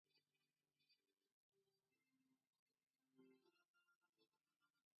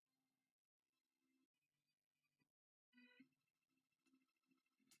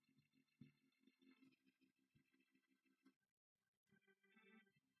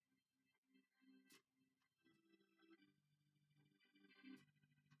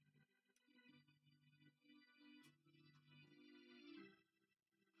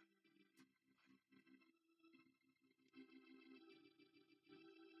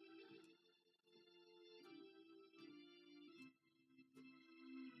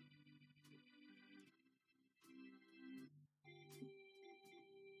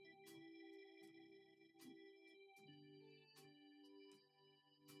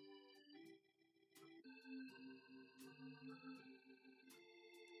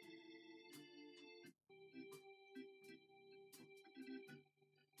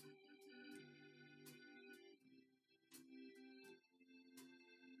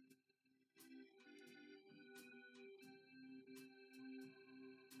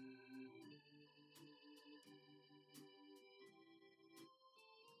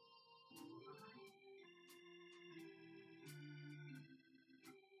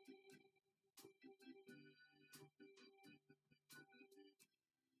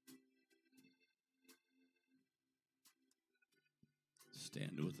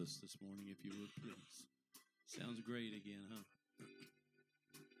Stand with us this morning, if you would, please. Sounds great again, huh?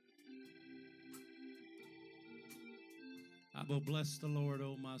 I will bless the Lord,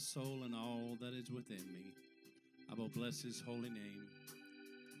 O my soul, and all that is within me. I will bless his holy name.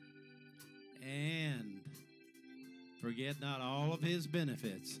 And forget not all of his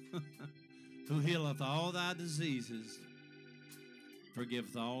benefits, who healeth all thy diseases,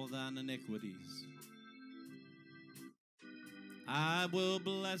 forgiveth all thine iniquities. I will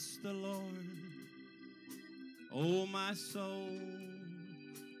bless the Lord, O my soul,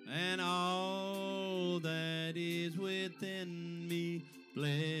 and all that is within me.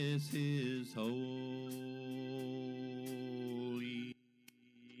 Bless his holy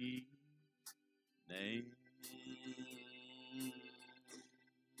name.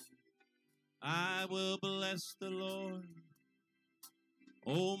 I will bless the Lord,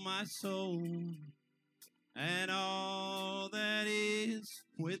 O my soul, and all that is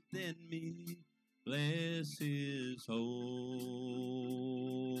within me. Bless his holy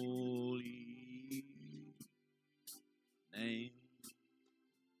name.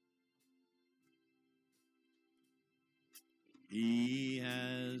 He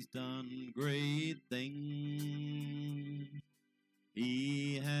has done great things.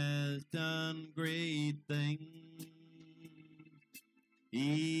 He has done great things.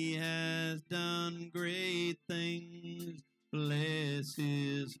 He has done great things. Bless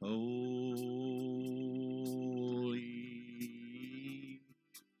his holy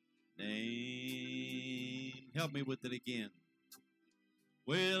name. Help me with it again.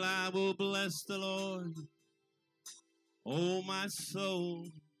 Well, I will bless the Lord, O my soul,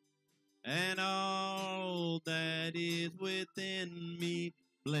 and all that is within me.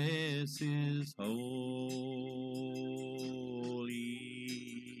 Bless his holy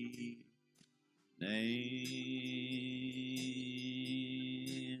name.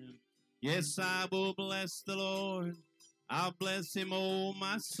 Yes, I will bless the Lord. I'll bless him, O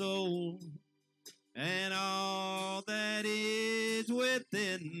my soul, and all that is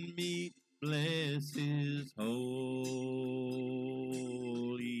within me. Bless his holy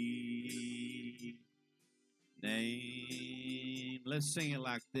name. Let's sing it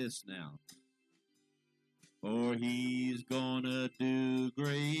like this now. For he's gonna do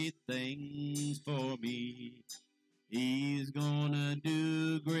great things for me. He's gonna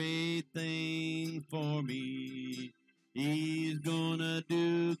do great things for me. He's gonna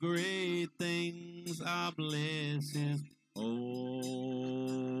do great things. I'll bless his holy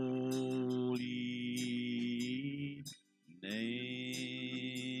name.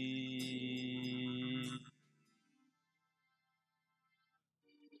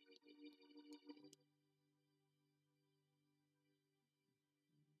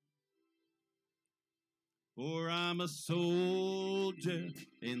 For I'm a soldier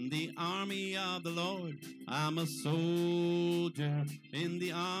in the army of the Lord. I'm a soldier in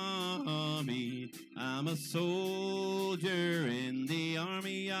the army. I'm a soldier in the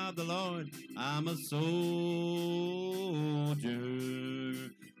army of the Lord. I'm a soldier.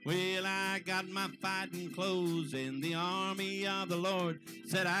 Well, I got my fighting clothes in the army of the Lord.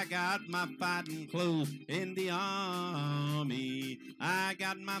 Said I got my fighting clothes in the army. I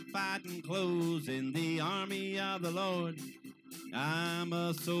got my fighting clothes in the army of the Lord. I'm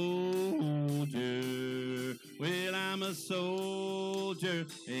a soldier. Well, I'm a soldier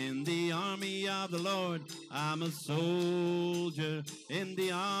in the army of the Lord. I'm a soldier in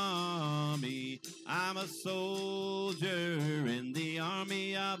the army. I'm a soldier in the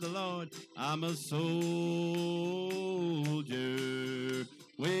army of the Lord. I'm a soldier.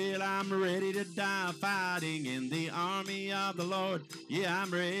 Well, I'm ready to die fighting in the army of the Lord. Yeah, I'm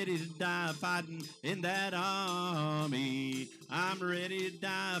ready to die fighting in that army. I'm ready to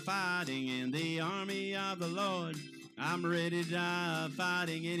die fighting in the army of the Lord. I'm ready to die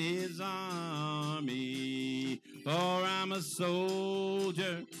fighting in his army. For I'm a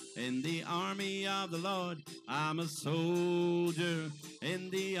soldier in the army of the Lord. I'm a soldier in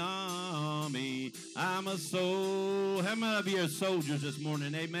the army. I'm a soldier. How many of you are soldiers this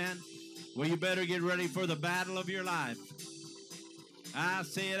morning? Amen. Well, you better get ready for the battle of your life. I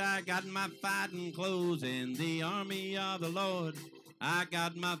said I got my fighting clothes in the army of the Lord. I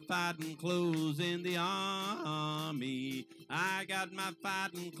got my fighting clothes in the army. I got my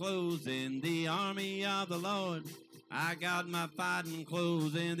fighting clothes in the army of the Lord. I got my fighting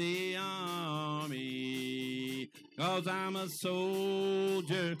clothes in the army. 'Cause I'm a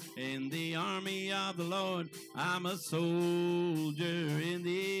soldier in the army of the Lord. I'm a soldier in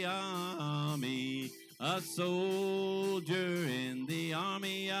the army. A soldier in the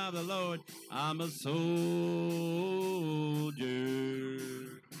army of the Lord. I'm a soldier.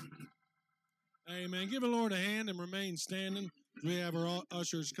 Amen. Give the Lord a hand and remain standing. We have our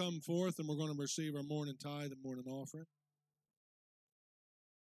ushers come forth, and we're going to receive our morning tithe and morning offering.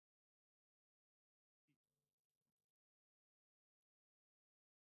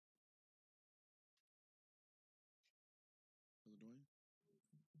 Brother Dwayne.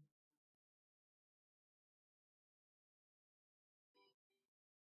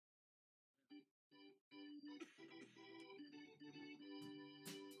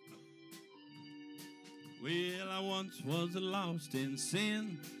 Well, I once was lost in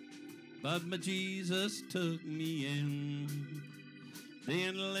sin, but my Jesus took me in.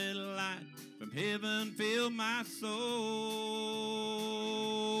 Then a little light from heaven filled my soul.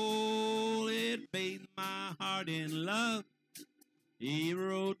 It bathed my heart in love. He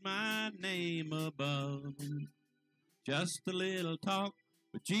wrote my name above. Just a little talk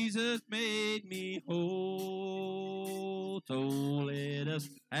with Jesus made me whole. So let us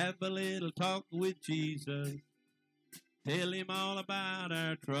have a little talk with Jesus. Tell him all about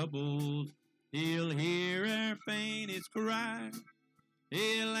our troubles. He'll hear our faintest cry.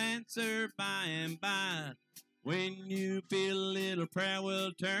 He'll answer by and by. When you feel a little prayer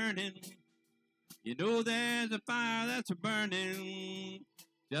well turning, you know there's a fire that's burning.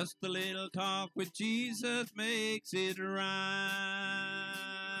 Just a little talk with Jesus makes it right.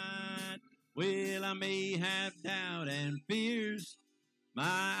 Well, I may have doubt and fears, my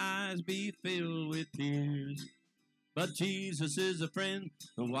eyes be filled with tears, but Jesus is a friend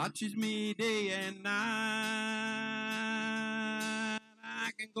who watches me day and night.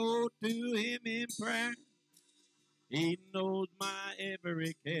 I can go to him in prayer. He knows my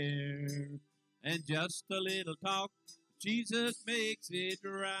every care. And just a little talk, Jesus makes it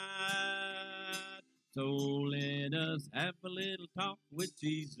right. So let us have a little talk with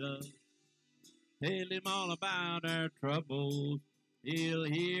Jesus. Tell him all about our troubles. He'll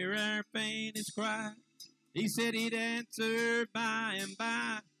hear our faintest cry. He said he'd answer by and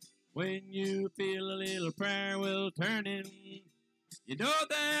by. When you feel a little prayer will turning, you know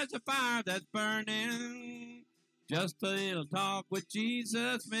there's a fire that's burning. Just a little talk with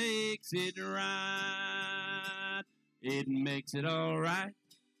Jesus makes it right. It makes it all right,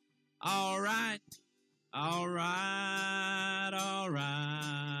 all right, all right, all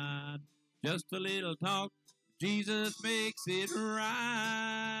right. Just a little talk, Jesus makes it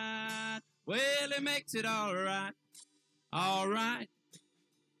right. Well, it makes it all right, all right,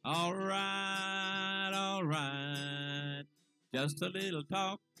 all right, all right. Just a little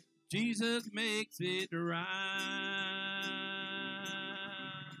talk, Jesus makes it right.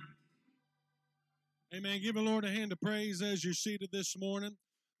 Amen. Give the Lord a hand of praise as you're seated this morning.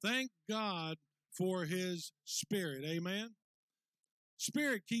 Thank God for his Spirit. Amen.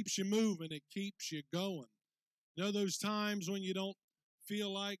 Spirit keeps you moving. It keeps you going. You know those times when you don't feel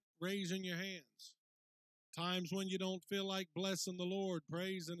like raising your hands? Times when you don't feel like blessing the Lord,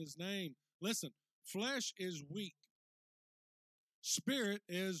 praising his name. Listen, flesh is weak. Spirit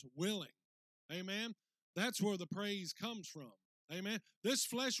is willing. Amen. That's where the praise comes from. Amen. This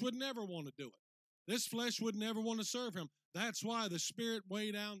flesh would never want to do it. This flesh would never want to serve him. That's why the Spirit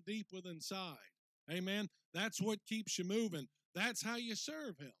way down deep within inside. Amen. That's what keeps you moving. That's how you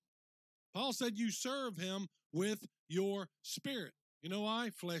serve him. Paul said you serve him with your spirit. You know why?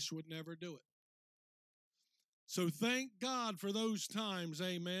 Flesh would never do it. So thank God for those times.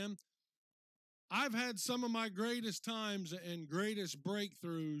 Amen. I've had some of my greatest times and greatest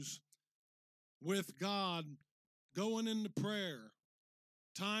breakthroughs with God going into prayer.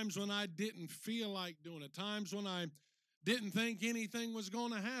 Times when I didn't feel like doing it. Times when I didn't think anything was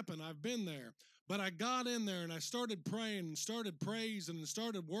going to happen. I've been there. But I got in there and I started praying and started praising and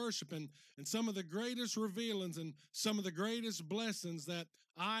started worshiping. And some of the greatest revealings and some of the greatest blessings that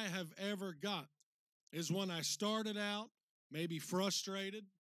I have ever got is when I started out maybe frustrated,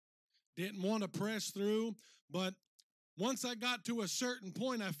 didn't want to press through, but once I got to a certain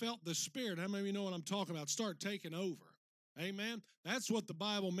point, I felt the Spirit. How many of you know what I'm talking about? Start taking over. Amen. That's what the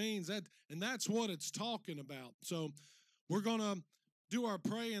Bible means. And that's what it's talking about. So we're going to do our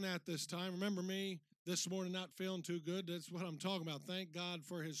praying at this time. Remember me this morning not feeling too good. That's what I'm talking about. Thank God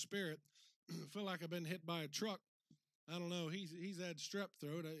for his spirit. I feel like I've been hit by a truck. I don't know. He's had strep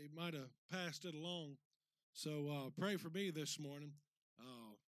throat. He might have passed it along. So pray for me this morning.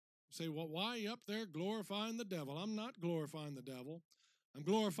 Say, well, why are you up there glorifying the devil? I'm not glorifying the devil. I'm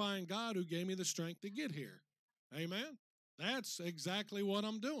glorifying God who gave me the strength to get here. Amen? That's exactly what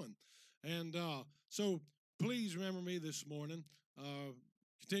I'm doing. And so please remember me this morning.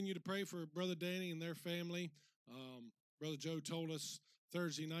 Continue to pray for Brother Danny and their family. Brother Joe told us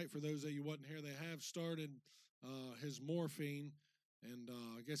Thursday night, for those of you who wasn't here, they have started his morphine. And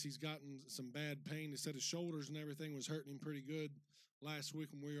I guess he's gotten some bad pain. He said his shoulders and everything was hurting him pretty good last week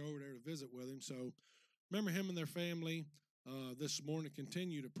when we were over there to visit with him. So remember him and their family this morning.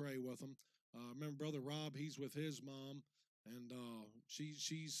 Continue to pray with them. Remember Brother Rob, he's with his mom. And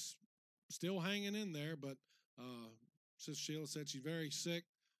she's still hanging in there. But Sister Sheila said she's very sick.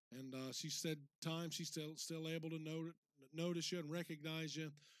 And she said she's still able to notice you and recognize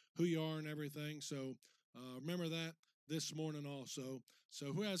you, who you are and everything. So remember that this morning also.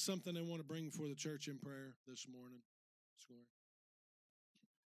 So who has something they want to bring before the church in prayer this morning? Score.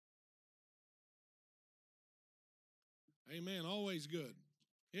 Amen. Always good.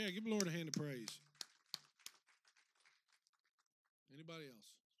 Yeah, give the Lord a hand of praise. Anybody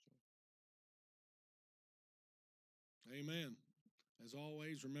else? Amen. As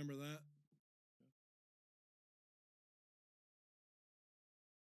always, remember that.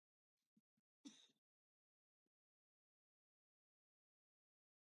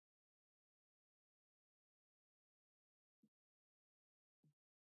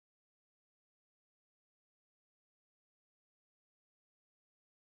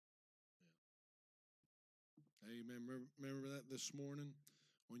 Amen. Remember that this morning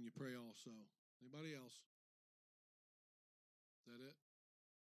when you pray also. Anybody else? Is that it?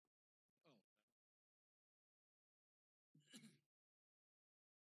 Man.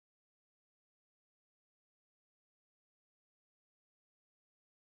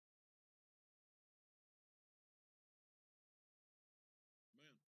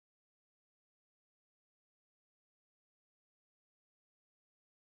 Yeah.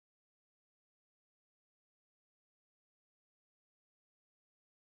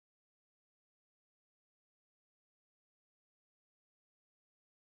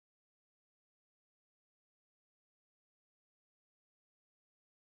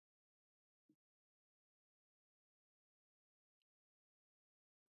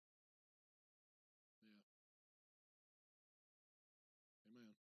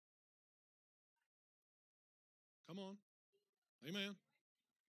 Amen. Come on. Amen.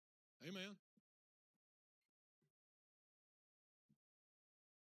 Amen.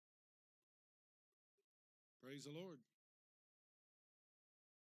 Praise the Lord.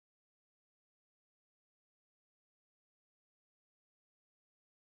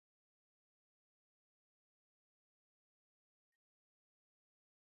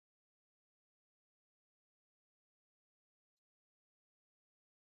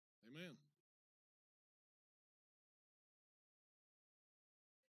 Amen.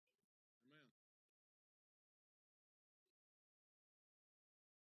 Amen.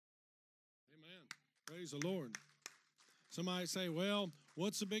 Amen. Praise the Lord. Somebody say, well,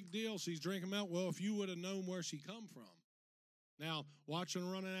 what's the big deal? She's drinking milk. Well, if you would have known where she come from. Now, watching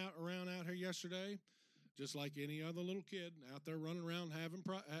her running around out here yesterday, just like any other little kid out there running around having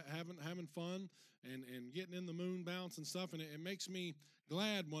fun and getting in the moon bounce and stuff. And it makes me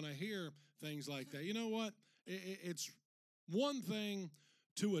glad when I hear things like that. You know what? It's one thing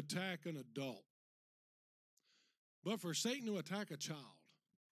to attack an adult, but for Satan to attack a child,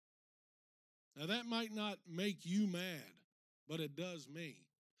 now that might not make you mad, but it does me.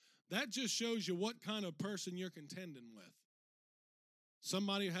 That just shows you what kind of person you're contending with.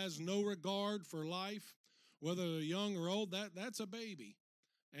 Somebody who has no regard for life, whether they're young or old, that's a baby,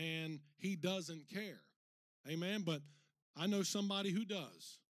 and he doesn't care. Amen. But I know somebody who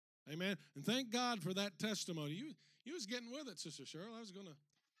does. Amen. And thank God for that testimony. You was getting with it, Sister Cheryl.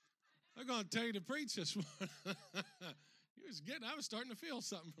 I'm gonna tell you to preach this one. I was starting to feel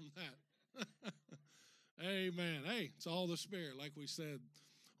something from that. Amen. Hey, it's all the Spirit, like we said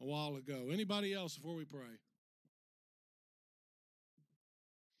a while ago. Anybody else before we pray?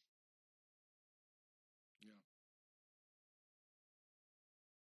 Yeah.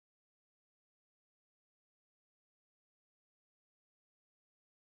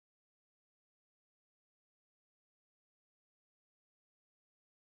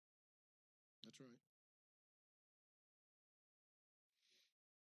 That's right.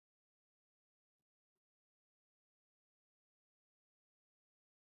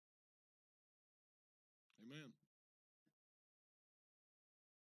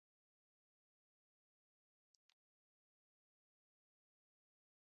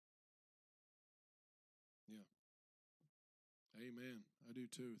 Amen. I do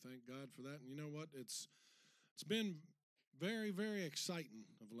too. Thank God for that. And you know what? It's been very, very exciting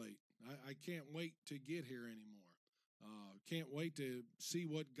of late. I can't wait to get here anymore. Can't wait to see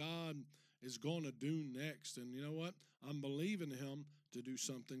what God is going to do next. And you know what? I'm believing Him to do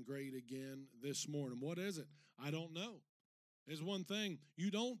something great again this morning. What is it? I don't know. There's one thing. You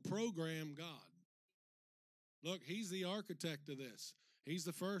don't program God. Look, He's the architect of this. He's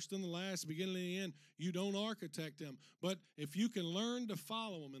the first and the last, the beginning and the end. You don't architect Him. But if you can learn to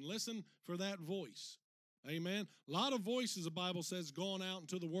follow Him and listen for that voice, amen. A lot of voices, the Bible says, gone out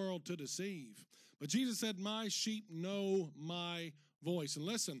into the world to deceive. But Jesus said, my sheep know my voice. And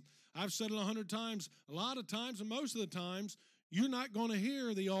listen, I've said it 100 times, a lot of times, and most of the times, you're not going to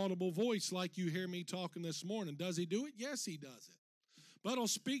hear the audible voice like you hear me talking this morning. Does He do it? Yes, He does it. But He'll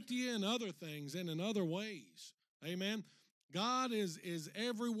speak to you in other things and in other ways. Amen. God is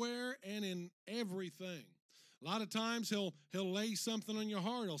everywhere and in everything. A lot of times He'll lay something on your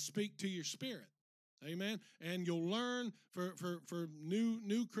heart. He'll speak to your spirit. Amen. And you'll learn for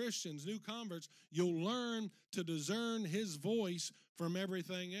new Christians, new converts, you'll learn to discern His voice from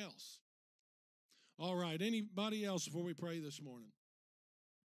everything else. All right. Anybody else before we pray this morning?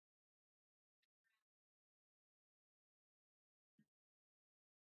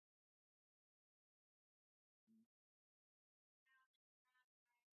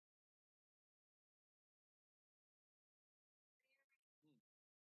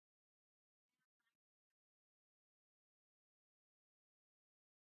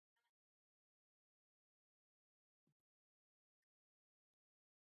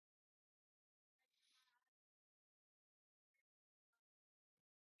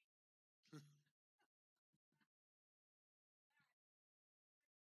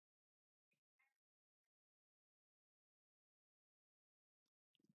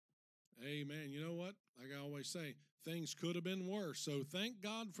 Amen. You know what? Like I always say, things could have been worse. So thank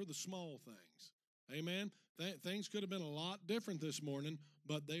God for the small things. Amen. Things could have been a lot different this morning,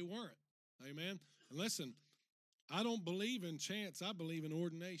 but they weren't. Amen. And listen, I don't believe in chance. I believe in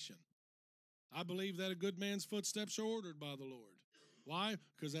ordination. I believe that a good man's footsteps are ordered by the Lord. Why?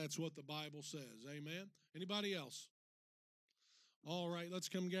 Because that's what the Bible says. Amen. Anybody else? All right, let's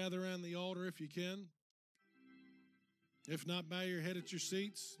come gather around the altar if you can. If not, bow your head at your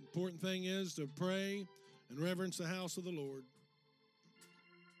seats. Important thing is to pray and reverence the house of the Lord.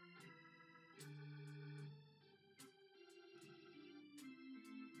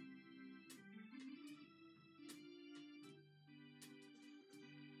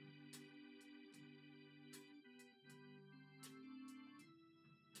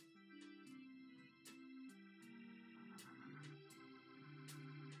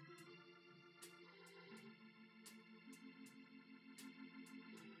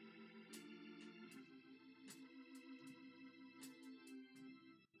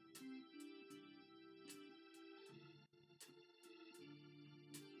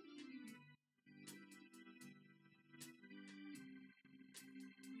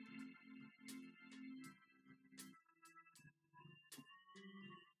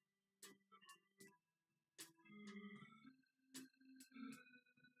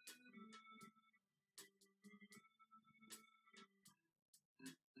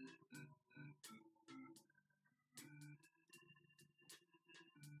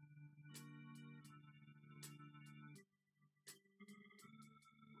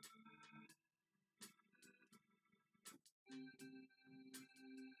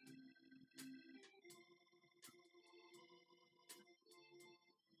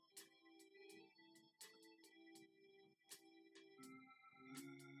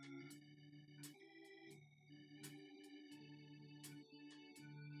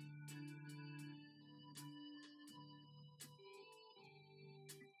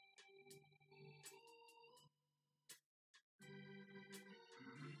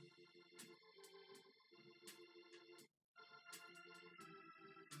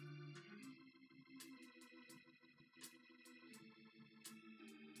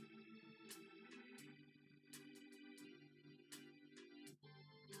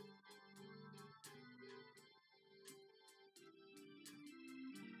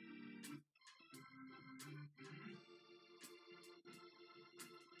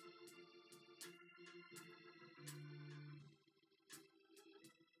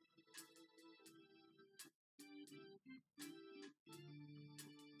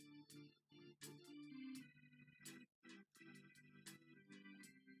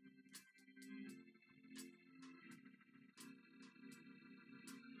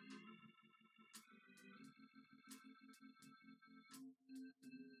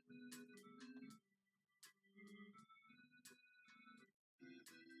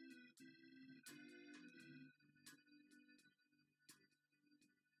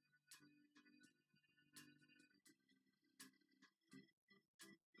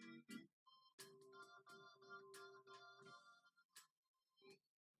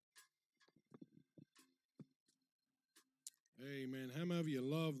 Amen. How many of you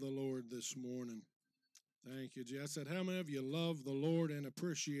love the Lord this morning? Thank you, Jesus. I said, how many of you love the Lord and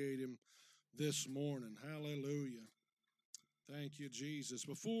appreciate Him this morning? Hallelujah. Thank you, Jesus.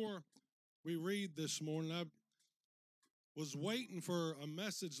 Before we read this morning, I was waiting for a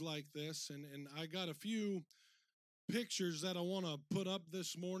message like this, and I got a few pictures that I want to put up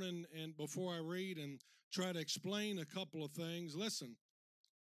this morning and before I read and try to explain a couple of things. Listen,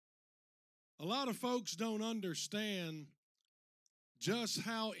 a lot of folks don't understand just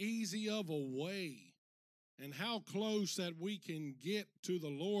how easy of a way and how close that we can get to the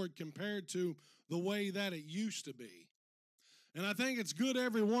Lord compared to the way that it used to be. And I think it's good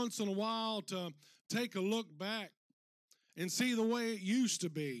every once in a while to take a look back and see the way it used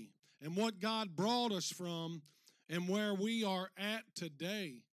to be and what God brought us from and where we are at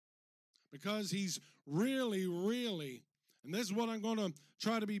today. Because He's really, and this is what I'm going to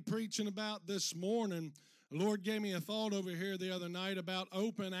try to be preaching about this morning. The Lord gave me a thought over here the other night about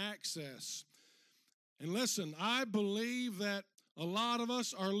open access. And listen, I believe that a lot of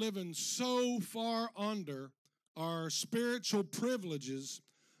us are living so far under our spiritual privileges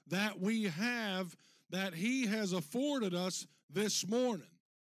that we have, that He has afforded us this morning.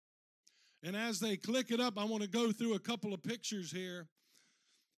 And as they click it up, I want to go through a couple of pictures here.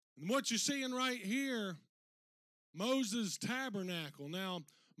 And what you're seeing right here, Moses' tabernacle. Now,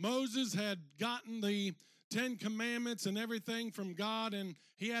 Moses had gotten the 10 Commandments and everything from God, and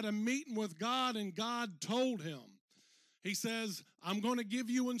he had a meeting with God, and God told him, He says, I'm going to give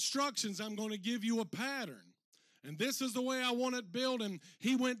you instructions. I'm going to give you a pattern. And this is the way I want it built. And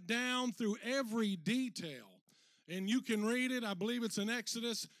he went down through every detail. And you can read it. I believe it's in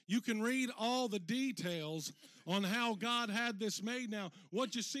Exodus. You can read all the details on how God had this made. Now,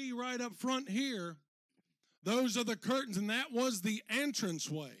 what you see right up front here, those are the curtains, and that was the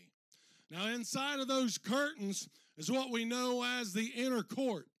entranceway. Now, inside of those curtains is what we know as the inner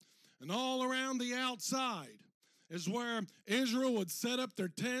court. And all around the outside is where Israel would set up their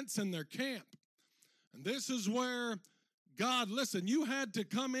tents and their camp. And this is where God, listen, you had to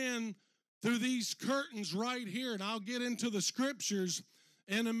come in through these curtains right here. And I'll get into the scriptures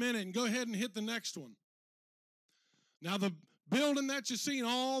in a minute. And go ahead and hit the next one. Now, the building that you're seeing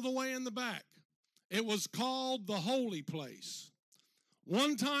all the way in the back, it was called the Holy Place.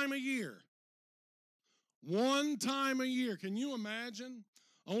 One time a year. One time a year. Can you imagine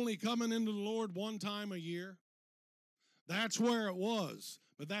only coming into the Lord one time a year? That's where it was,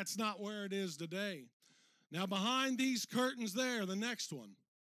 but that's not where it is today. Now, behind these curtains there, the next one.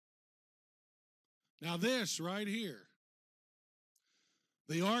 Now, this right here,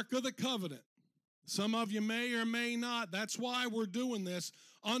 the Ark of the Covenant. Some of you may or may not. That's why we're doing this.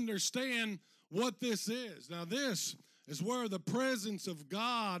 Understand what this is. Now, this is where the presence of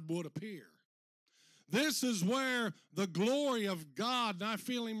God would appear. This is where the glory of God, and I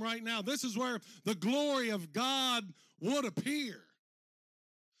feel Him right now, this is where the glory of God would appear.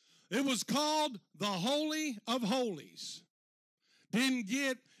 It was called the Holy of Holies. Didn't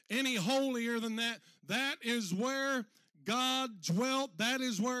get any holier than that. That is where God dwelt. That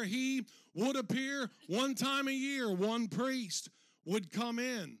is where He would appear. One time a year, one priest would come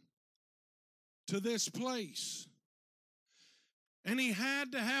in to this place. And he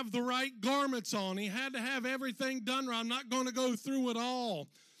had to have the right garments on. He had to have everything done right. I'm not going to go through it all.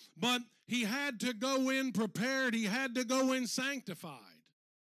 But he had to go in prepared. He had to go in sanctified.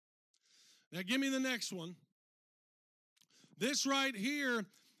 Now give me the next one. This right here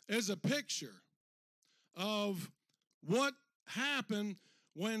is a picture of what happened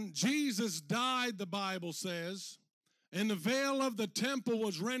when Jesus died, the Bible says, and the veil of the temple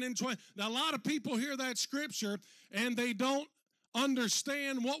was rent in twain. Now, a lot of people hear that scripture, and they don't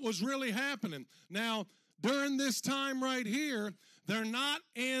understand what was really happening. Now, during this time right here, they're not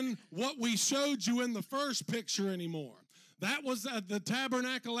in what we showed you in the first picture anymore. That was the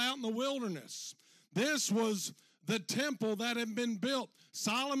tabernacle out in the wilderness. This was the temple that had been built.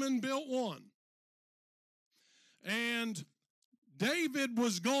 Solomon built one. And David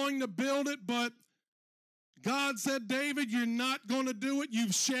was going to build it, but God said, David, you're not going to do it.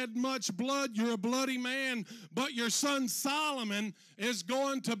 You've shed much blood. You're a bloody man. But your son Solomon is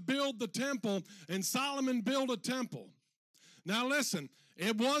going to build the temple. And Solomon built a temple. Now listen,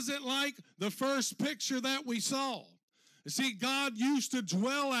 it wasn't like the first picture that we saw. You see, God used to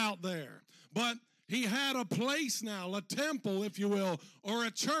dwell out there. But He had a place now, a temple, if you will, or a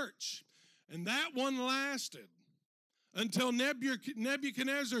church. And that one lasted until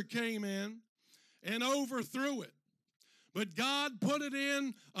Nebuchadnezzar came in and overthrew it. But God put it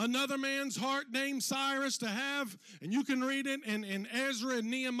in another man's heart named Cyrus to have, and you can read it in Ezra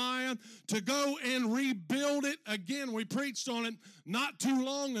and Nehemiah, to go and rebuild it again. We preached on it not too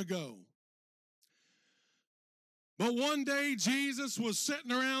long ago. But one day Jesus was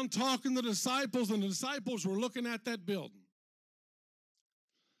sitting around talking to the disciples, and the disciples were looking at that building.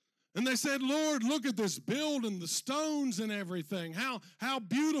 And they said, Lord, look at this building, the stones and everything, how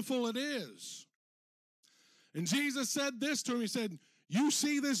beautiful it is. And Jesus said this to him. He said, you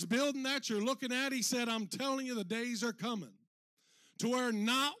see this building that you're looking at? He said, I'm telling you, the days are coming to where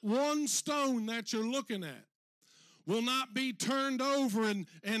not one stone that you're looking at will not be turned over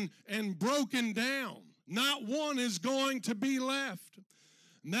and broken down. Not one is going to be left.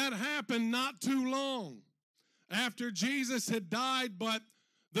 And that happened not too long after Jesus had died, but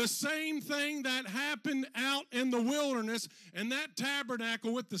the same thing that happened out in the wilderness and that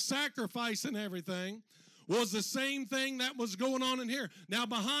tabernacle with the sacrifice and everything was the same thing that was going on in here. Now,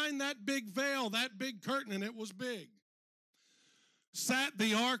 behind that big veil, that big curtain, and it was big, sat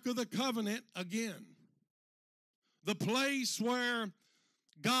the Ark of the Covenant again, the place where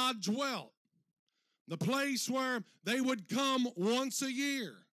God dwelt, the place where they would come once a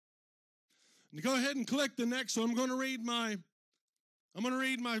year. And go ahead and click the next one. I'm going to read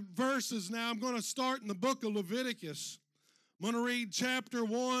my verses now. I'm going to start in the book of Leviticus. I'm going to read chapter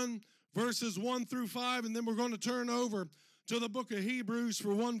 1, verses 1 through 5, and then we're going to turn over to the book of Hebrews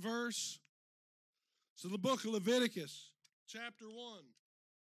for one verse. So the book of Leviticus, chapter 1.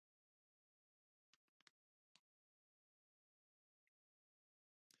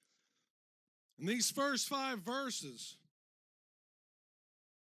 And these first 5 verses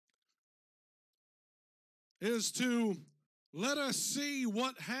is to let us see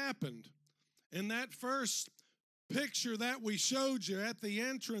what happened in that first picture that we showed you at the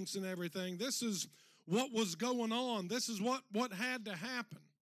entrance and everything. This is what was going on. This is what had to happen.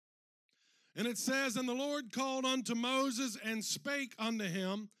 And it says, and the Lord called unto Moses and spake unto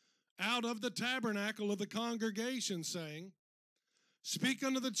him out of the tabernacle of the congregation, saying, speak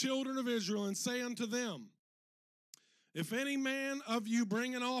unto the children of Israel and say unto them, if any man of you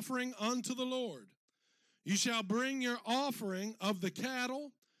bring an offering unto the Lord, you shall bring your offering of the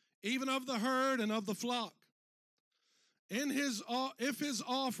cattle, even of the herd and of the flock. If his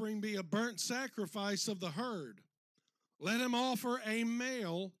offering be a burnt sacrifice of the herd, let him offer a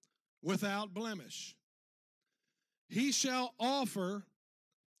male without blemish. He shall offer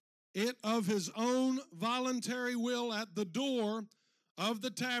it of his own voluntary will at the door of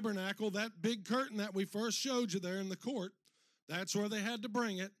the tabernacle, that big curtain that we first showed you there in the court. That's where they had to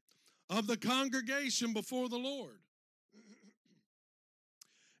bring it, of the congregation before the Lord.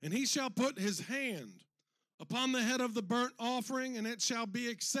 And he shall put his hand upon the head of the burnt offering, and it shall be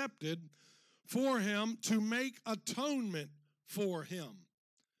accepted for him to make atonement for him.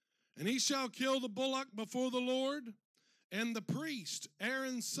 And he shall kill the bullock before the Lord, and the priest,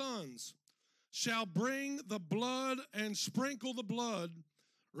 Aaron's sons, shall bring the blood and sprinkle the blood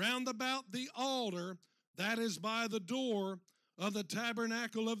round about the altar that is by the door of the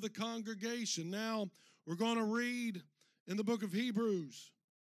tabernacle of the congregation. Now, we're going to read in the book of Hebrews,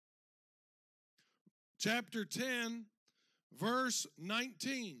 chapter 10, verse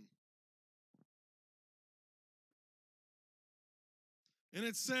 19. And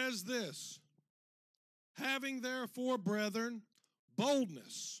it says this, having therefore, brethren,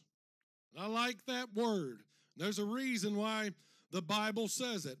 boldness. And I like that word. There's a reason why the Bible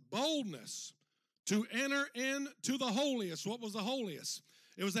says it. Boldness to enter into the holiest. What was the holiest?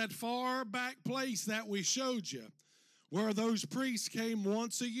 It was that far back place that we showed you where those priests came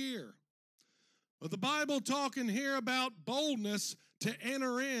once a year. But the Bible talking here about boldness to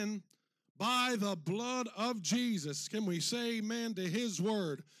enter in by the blood of Jesus. Can we say amen to his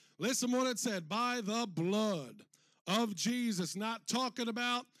word? Listen what it said, by the blood of Jesus. Not talking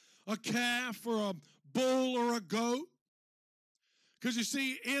about a calf or a bull or a goat. Because you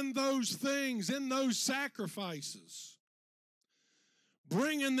see, in those things, in those sacrifices,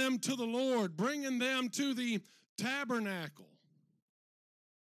 bringing them to the Lord, bringing them to the tabernacle,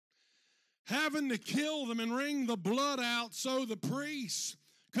 having to kill them and wring the blood out so the priests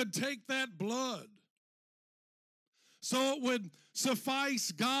could take that blood, so it would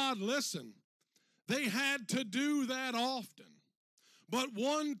suffice God. Listen, they had to do that often. But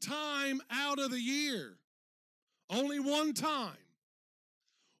one time out of the year, only one time,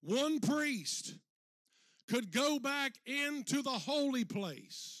 one priest could go back into the holy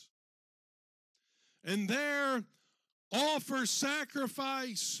place and there offer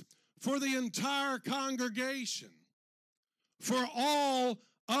sacrifice for the entire congregation, for all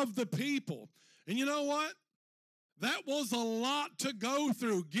of the people. And you know what? That was a lot to go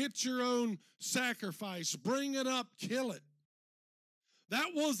through. Get your own sacrifice. Bring it up. Kill it. That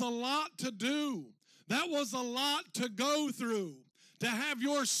was a lot to do. That was a lot to go through to have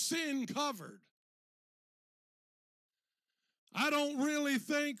your sin covered. I don't really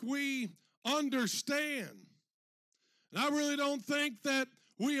think we understand. And I really don't think that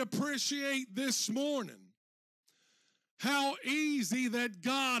we appreciate this morning how easy that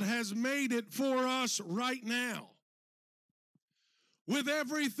God has made it for us right now. With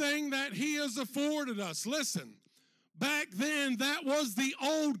everything that He has afforded us. Listen, back then that was the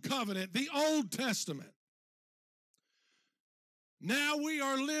old covenant, the Old Testament. Now we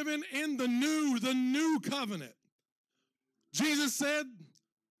are living in the new covenant. Jesus said,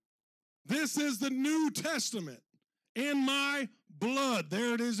 this is the New Testament in my blood.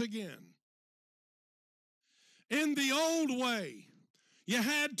 There it is again. In the old way, you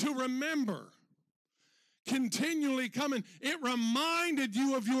had to remember continually coming. It reminded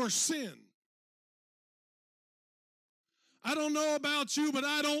you of your sin. I don't know about you, but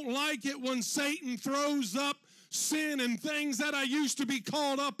I don't like it when Satan throws up sin and things that I used to be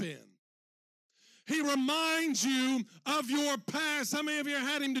caught up in. He reminds you of your past. How many of you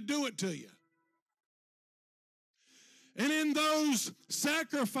had him to do it to you? And in those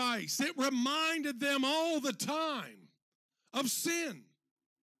sacrifices, it reminded them all the time of sin.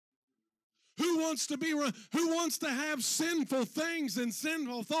 Who wants to have sinful things and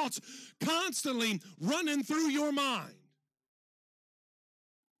sinful thoughts constantly running through your mind?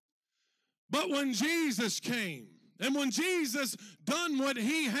 But when Jesus came, and when Jesus done what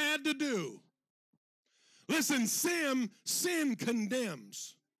He had to do, listen, sin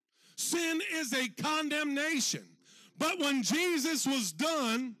condemns. Sin is a condemnation. But when Jesus was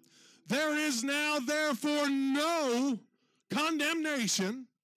done, there is now therefore no condemnation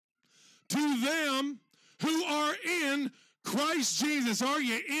to them who are in Christ Jesus. Are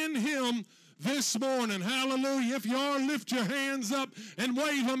you in Him this morning? Hallelujah. If you are, lift your hands up and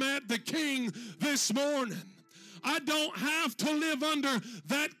wave them at the King this morning. I don't have to live under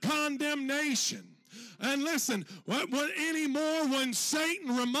that condemnation. And listen, anymore when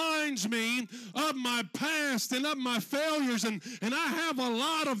Satan reminds me of my past and of my failures, and I have a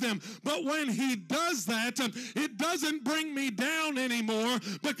lot of them, but when he does that, it doesn't bring me down anymore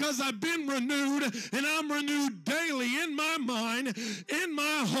because I've been renewed, and I'm renewed daily in my mind, in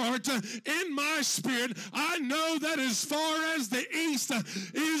my heart, in my spirit. I know that as far as the east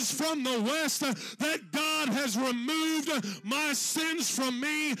is from the west, that God has removed my sins from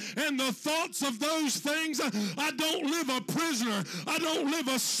me and the thoughts of those things. I don't live a prisoner. I don't live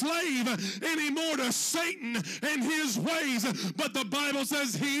a slave anymore to Satan and his ways. But the Bible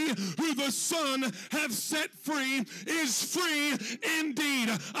says he who the Son hath set free is free indeed.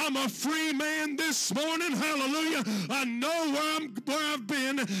 I'm a free man this morning. Hallelujah. I know where I've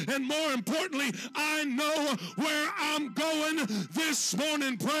been, and more importantly, I know where I'm going this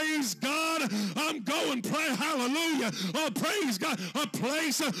morning. Praise God. I'm going, hallelujah. Oh, praise God. A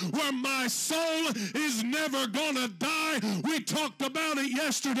place where my soul is never gonna die. We talked about it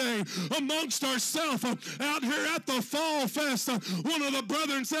yesterday amongst ourselves out here at the Fall Fest. One of the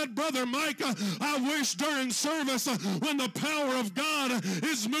brethren said, Brother Mike, I wish during service, when the power of God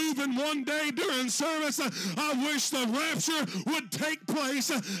is moving one day during service, I wish the rapture would take place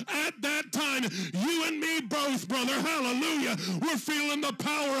at that time. You and me both, brother. Hallelujah. We're feeling the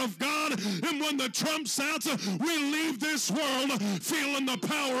power of God, and when the trump sounds, we leave this world feeling the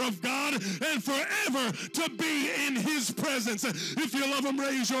power of God and forever to be in His presence. If you love Him,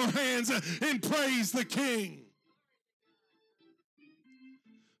 raise your hands and praise the King.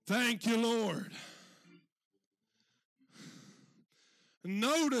 Thank you, Lord.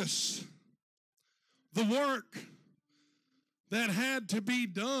 Notice the work that had to be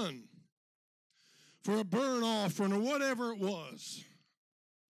done for a burnt offering or whatever it was.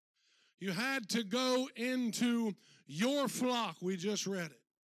 You had to go into your flock. We just read it.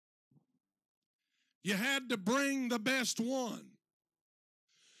 You had to bring the best one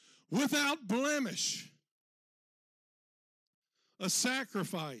without blemish, a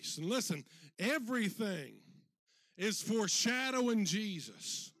sacrifice. And listen, everything is foreshadowing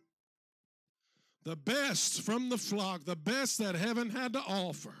Jesus. The best from the flock, the best that heaven had to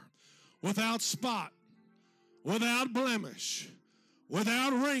offer, without spot, without blemish,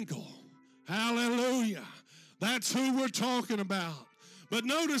 without wrinkle. Hallelujah. That's who we're talking about. But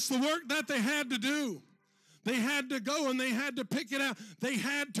notice the work that they had to do. They had to go and they had to pick it out. They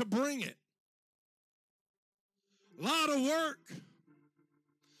had to bring it. A lot of work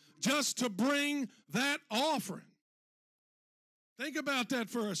just to bring that offering. Think about that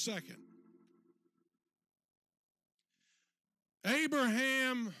for a second.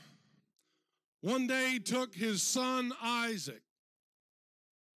 Abraham one day took his son Isaac,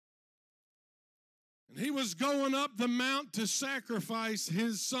 and he was going up the mount to sacrifice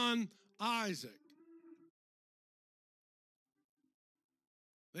his son Isaac.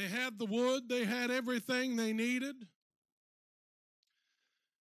 They had the wood, they had everything they needed.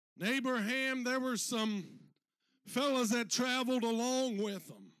 And Abraham, there were some fellas that traveled along with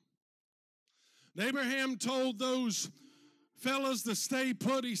them. And Abraham told those fellas to stay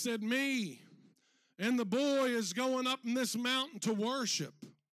put. He said, me and the boy is going up in this mountain to worship.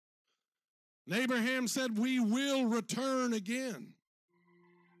 And Abraham said, we will return again.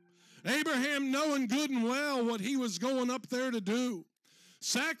 Abraham, knowing good and well what he was going up there to do,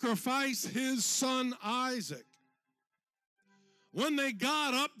 sacrifice his son Isaac. When they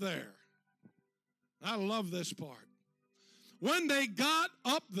got up there, I love this part. When they got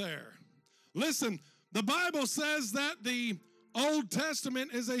up there, listen, the Bible says that the Old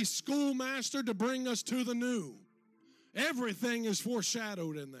Testament is a schoolmaster to bring us to the new. Everything is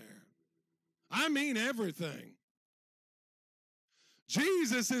foreshadowed in there. I mean everything.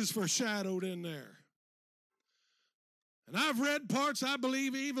 Jesus is foreshadowed in there. And I've read parts, I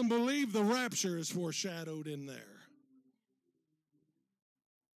even believe the rapture is foreshadowed in there.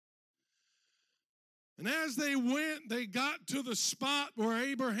 And as they went, they got to the spot where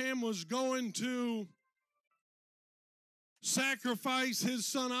Abraham was going to sacrifice his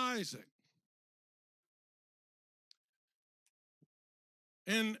son Isaac.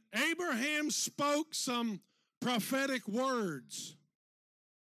 And Abraham spoke some prophetic words.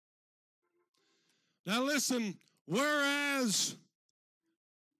 Now listen, whereas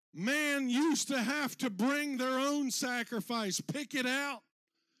man used to have to bring their own sacrifice, pick it out,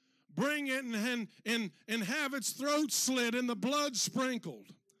 bring it and have its throat slit and the blood sprinkled.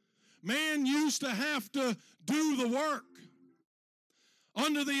 Man used to have to do the work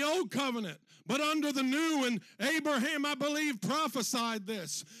under the old covenant, but under the new, and Abraham, I believe, prophesied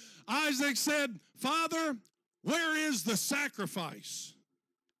this. Isaac said, Father, where is the sacrifice?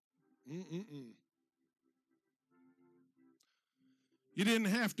 You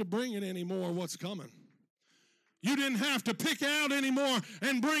didn't have to bring it anymore. What's coming? You didn't have to pick out anymore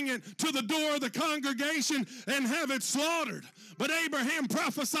and bring it to the door of the congregation and have it slaughtered. But Abraham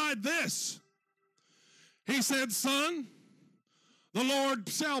prophesied this. He said, son, the Lord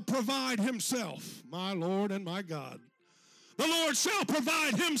shall provide himself, my Lord and my God. The Lord shall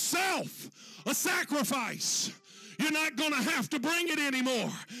provide himself a sacrifice. You're not going to have to bring it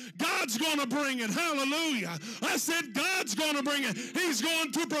anymore. God's going to bring it. Hallelujah. I said God's going to bring it. He's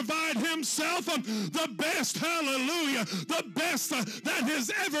going to provide himself the best, hallelujah, the best that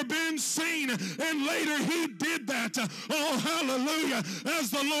has ever been seen. And later he did that. Oh, hallelujah. As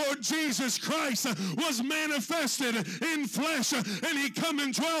the Lord Jesus Christ was manifested in flesh and he come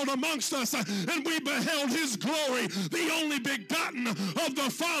and dwelled amongst us and we beheld his glory, the only begotten of the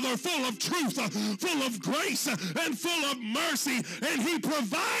Father, full of truth, full of grace, and full of mercy, and he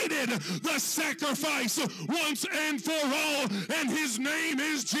provided the sacrifice once and for all, and his name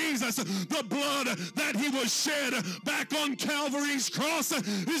is Jesus. The blood that he was shed back on Calvary's cross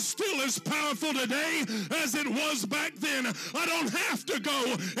is still as powerful today as it was back then. I don't have to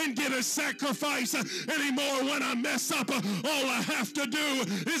go and get a sacrifice anymore when I mess up. All I have to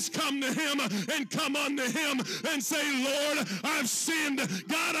do is come to him and come unto him and say, Lord, I've sinned.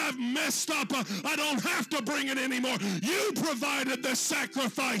 God, I've messed up. I don't have to bring it anymore. You provided the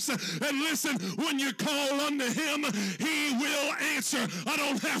sacrifice. And listen, when you call unto him, he will answer. I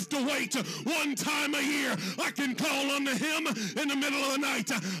don't have to wait one time a year. I can call unto him in the middle of the night.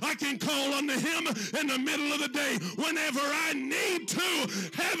 I can call unto him in the middle of the day. Whenever I need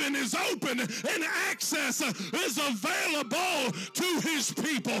to, heaven is open and access is available to his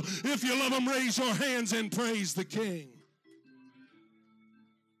people. If you love him, raise your hands and praise the King.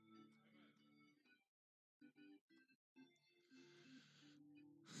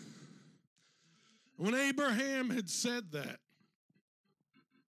 When Abraham had said that,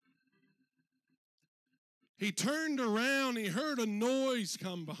 he turned around, he heard a noise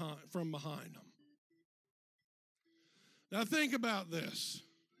come from behind him. Now think about this.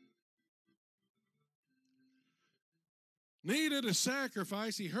 Needed a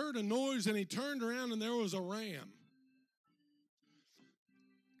sacrifice, he heard a noise and he turned around and there was a ram.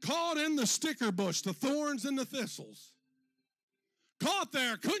 Caught in the sticker bush, the thorns and the thistles. Caught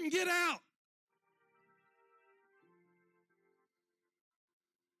there, couldn't get out.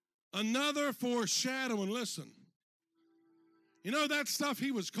 Another foreshadowing. Listen, you know that stuff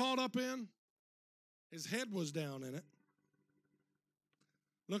he was caught up in? His head was down in it.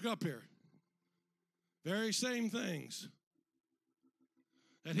 Look up here. Very same things.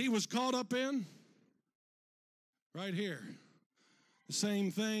 that he was caught up in? Right here. The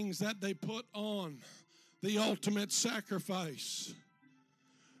same things that they put on the ultimate sacrifice.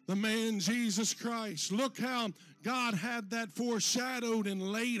 The man Jesus Christ. Look how God had that foreshadowed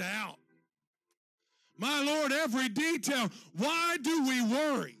and laid out. My Lord, every detail. Why do we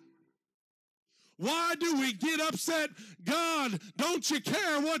worry? Why do we get upset? God, don't you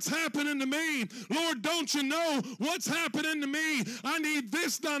care what's happening to me? Lord, don't you know what's happening to me? I need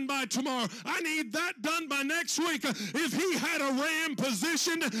this done by tomorrow. I need that done by next week. If he had a ram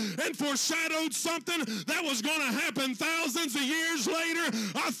positioned and foreshadowed something that was going to happen thousands of years later,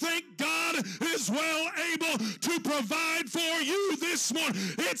 I think God is well able to provide for you this morning.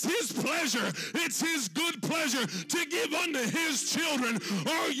 It's his pleasure. It's his good pleasure to give unto his children.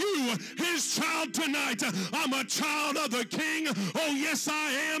 Are you his child tonight? I'm a child of the King. Oh, yes,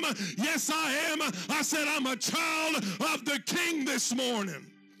 I am. Yes, I am. I said I'm a child of the King this morning.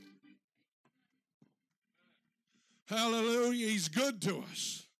 Hallelujah. He's good to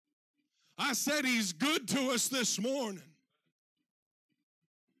us. I said he's good to us this morning.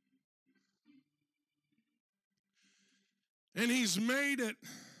 And he's made it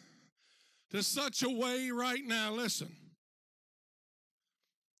to such a way right now. Listen.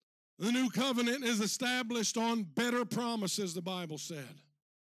 The new covenant is established on better promises, the Bible said.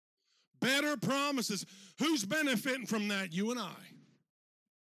 Better promises. Who's benefiting from that? You and I.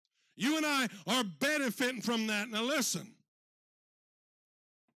 You and I are benefiting from that. Now listen.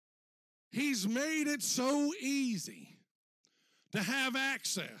 He's made it so easy to have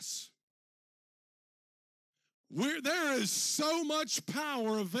access. There is so much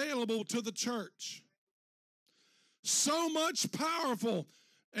power available to the church. So much powerful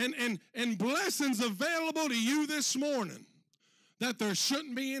and blessings available to you this morning that there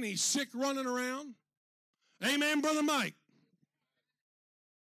shouldn't be any sick running around. Amen, Brother Mike.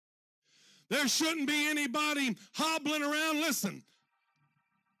 There shouldn't be anybody hobbling around. Listen,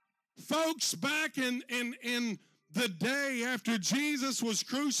 folks, back in the day after Jesus was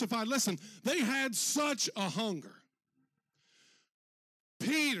crucified, listen, they had such a hunger.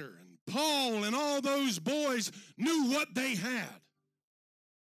 Peter and Paul and all those boys knew what they had.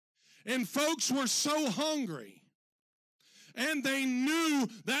 And folks were so hungry. And they knew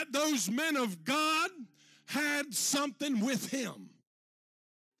that those men of God had something with him.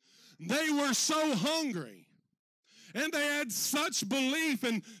 They were so hungry. And they had such belief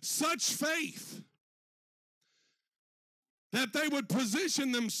and such faith that they would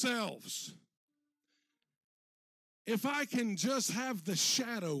position themselves. If I can just have the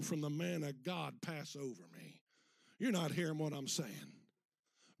shadow from the man of God pass over me. You're not hearing what I'm saying.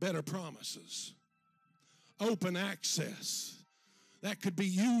 Better promises. Open access. That could be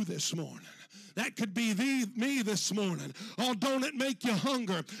you this morning. That could be me this morning. Oh, don't it make you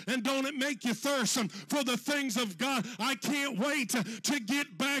hunger and don't it make you thirst for the things of God? I can't wait to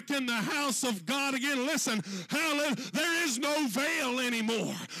get back in the house of God again. Listen, hallelujah, there is no veil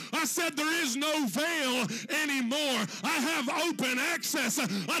anymore. I said there is no veil anymore. I have open access.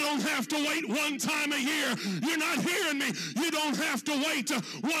 I don't have to wait one time a year. You're not hearing me. You don't have to wait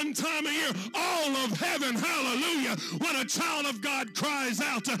one time a year. All of heaven, hallelujah, when a child of God cries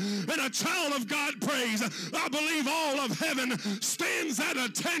out and a child of God praise, I believe all of heaven stands at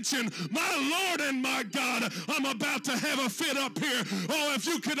attention. My Lord and my God, I'm about to have a fit up here. Oh, if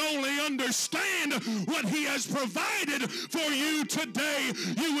you could only understand what he has provided for you today,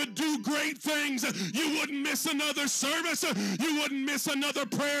 you would do great things. You wouldn't miss another service. You wouldn't miss another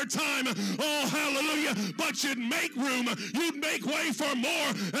prayer time. Oh, hallelujah. But you'd make room. You'd make way for more.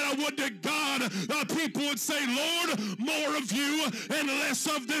 And I would to God, people would say, Lord, more of you and less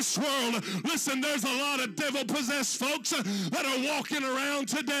of this world. Listen, there's a lot of devil-possessed folks that are walking around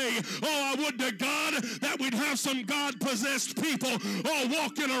today. Oh, I would to God that we'd have some God-possessed people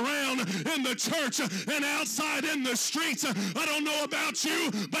walking around in the church and outside in the streets. I don't know about you,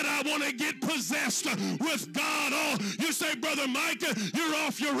 but I want to get possessed with God. Oh, you say, Brother Mike, you're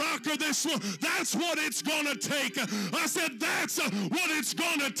off your rocker this one. That's what it's going to take. I said, that's what it's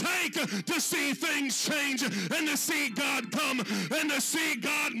going to take to see things change and to see God come and to see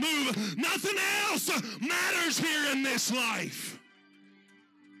God move. Nothing else matters here in this life.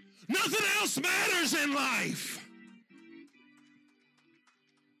 Nothing else matters in life.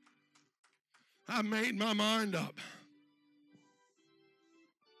 I made my mind up.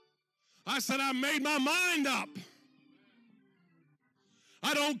 I said, I made my mind up.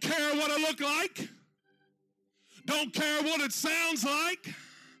 I don't care what I look like. Don't care what it sounds like.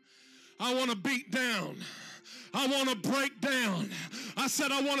 I want to beat down. I want to break down. I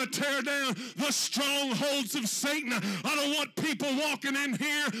said, I want to tear down the strongholds of Satan. I don't want people walking in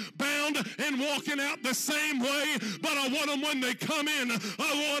here bound and walking out the same way, but I want them when they come in,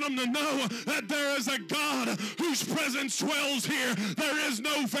 I want them to know that there is a God whose presence dwells here. There is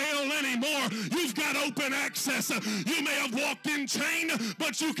no veil anymore. You've got open access. You may have walked in chain,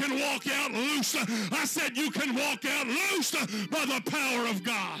 but you can walk out loose. I said you can walk out loose by the power of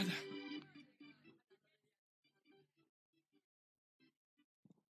God.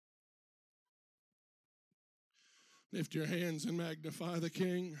 Lift your hands and magnify the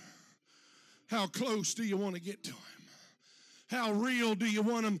King. How close do you want to get to him? How real do you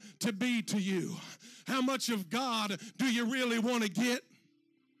want him to be to you? How much of God do you really want to get?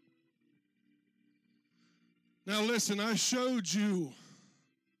 Now listen, I showed you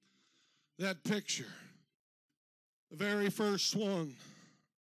that picture, the very first one,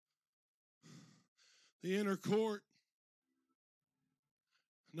 the inner court.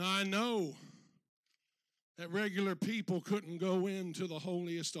 Now I know that regular people couldn't go into the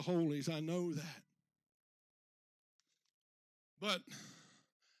holiest of holies. I know that. But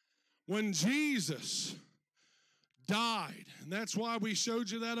when Jesus died, and that's why we showed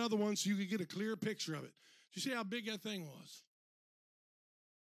you that other one so you could get a clear picture of it. Do you see how big that thing was?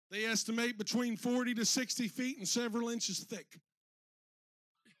 They estimate between 40 to 60 feet and several inches thick.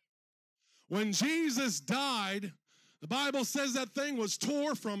 When Jesus died, the Bible says that thing was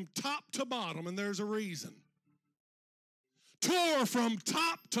tore from top to bottom, and there's a reason. Tore from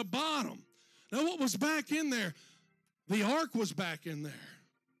top to bottom. Now, what was back in there? The ark was back in there.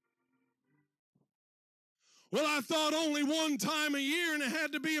 Well, I thought only one time a year, and it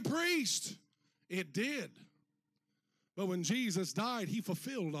had to be a priest. It did. But when Jesus died, he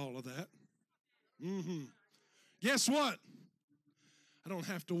fulfilled all of that. Guess what? I don't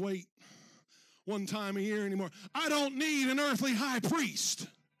have to wait one time a year anymore. I don't need an earthly high priest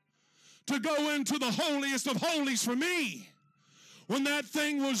to go into the holiest of holies for me. When that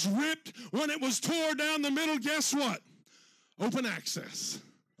thing was ripped, when it was tore down the middle, guess what? Open access.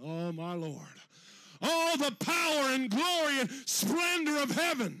 Oh, my Lord. All the power and glory and splendor of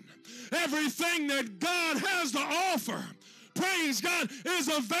heaven, everything that God has to offer, praise God, is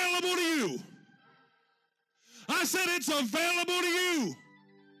available to you. I said it's available to you.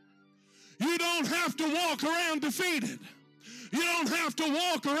 You don't have to walk around defeated. You don't have to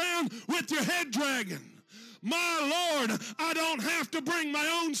walk around with your head dragging. My Lord, I don't have to bring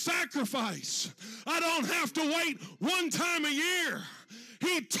my own sacrifice. I don't have to wait one time a year.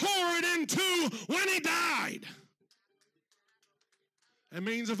 He tore it in two when he died. That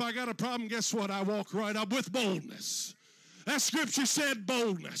means if I got a problem, guess what? I walk right up with boldness. That scripture said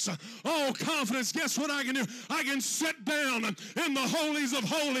boldness. Oh, confidence. Guess what I can do? I can sit down in the holies of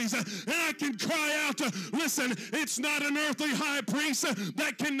holies and I can cry out, listen, it's not an earthly high priest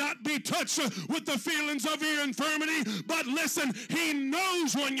that cannot be touched with the feelings of your infirmity, but listen, he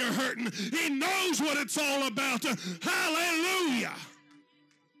knows when you're hurting. He knows what it's all about. Hallelujah.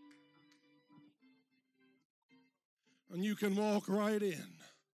 And you can walk right in.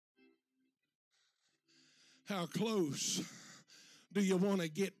 How close do you want to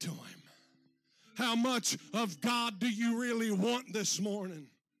get to him? How much of God do you really want this morning?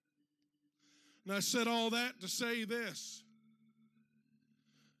 And I said all that to say this.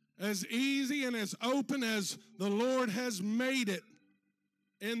 As easy and as open as the Lord has made it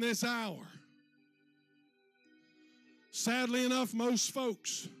in this hour, sadly enough, most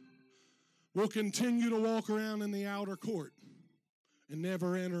folks will continue to walk around in the outer court and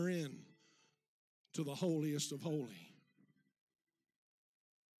never enter in to the holiest of holy.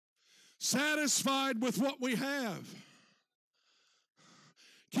 Satisfied with what we have.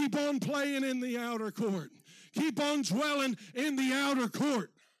 Keep on playing in the outer court. Keep on dwelling in the outer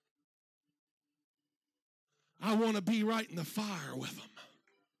court. I want to be right in the fire with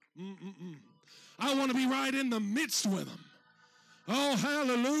them. I want to be right in the midst with them. Oh,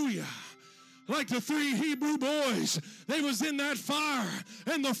 hallelujah. Like the three Hebrew boys, they was in that fire,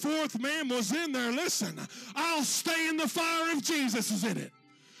 and the fourth man was in there. Listen, I'll stay in the fire if Jesus is in it.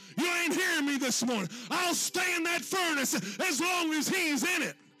 You ain't hearing me this morning. I'll stay in that furnace as long as he's in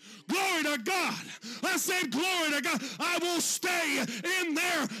it. Glory to God. I said glory to God. I will stay in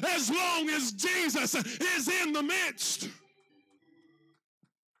there as long as Jesus is in the midst.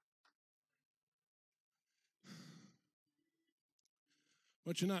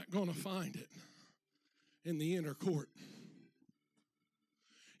 But you're not going to find it in the inner court.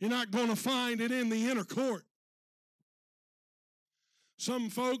 You're not going to find it in the inner court. Some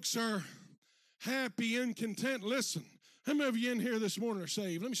folks are happy and content. Listen, how many of you in here this morning are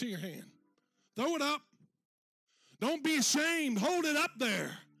saved? Let me see your hand. Throw it up. Don't be ashamed. Hold it up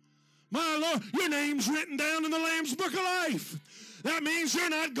there. My Lord, your name's written down in the Lamb's Book of Life. That means you're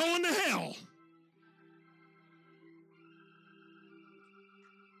not going to hell.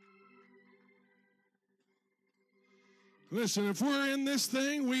 Listen, if we're in this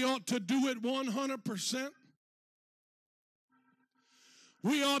thing, we ought to do it 100%.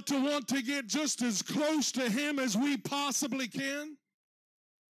 We ought to want to get just as close to Him as we possibly can.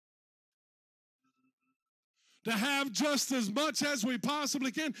 To have just as much as we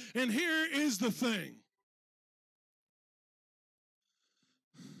possibly can. And here is the thing.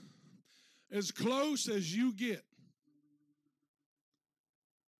 As close as you get,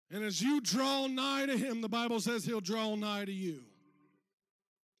 and as you draw nigh to Him, the Bible says He'll draw nigh to you.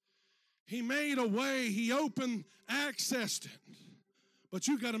 He made a way. He opened, accessed it. But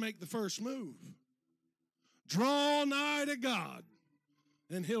you got to make the first move. Draw nigh to God,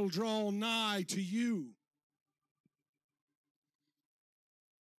 and He'll draw nigh to you.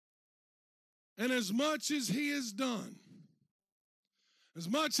 And as much as He has done, as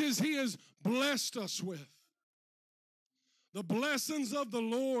much as He has blessed us with, the blessings of the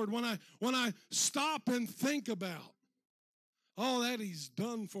Lord, when I stop and think about all that He's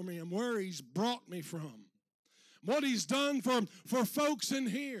done for me and where He's brought me from, what He's done for folks in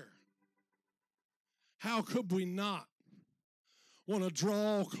here, how could we not want to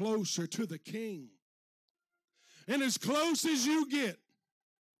draw closer to the King? And as close as you get,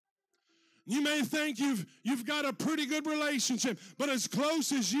 you may think you've got a pretty good relationship, but as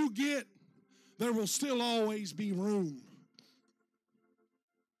close as you get, there will still always be room.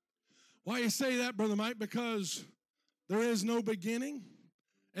 Why you say that, Brother Mike? Because there is no beginning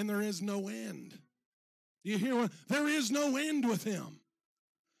and there is no end. Do you hear what? There is no end with Him.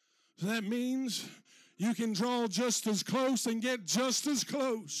 So that means you can draw just as close and get just as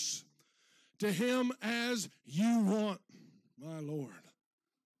close to Him as you want, my Lord.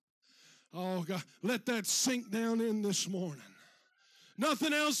 Oh, God, let that sink down in this morning.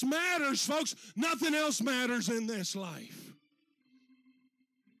 Nothing else matters, folks. Nothing else matters in this life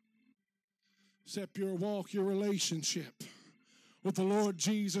except your walk, your relationship with the Lord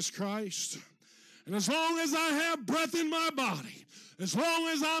Jesus Christ. And as long as I have breath in my body, as long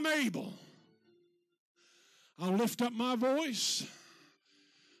as I'm able, I'll lift up my voice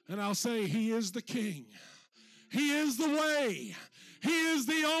and I'll say, He is the King. He is the way. He is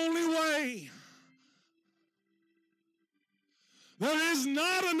the only way. There is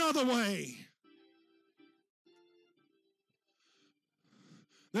not another way.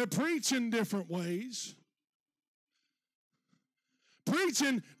 They're preaching different ways,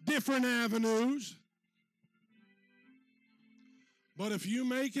 preaching different avenues. But if you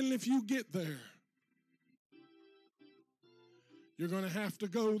make it and if you get there, you're going to have to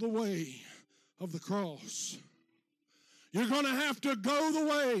go the way of the cross. You're going to have to go the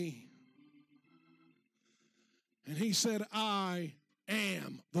way. And He said, I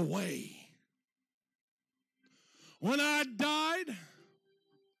am the way. When I died,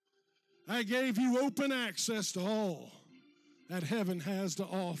 I gave you open access to all that heaven has to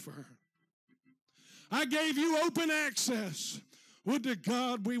offer. I gave you open access. Would to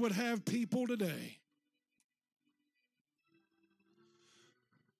God we would have people today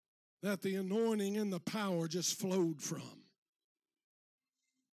that the anointing and the power just flowed from.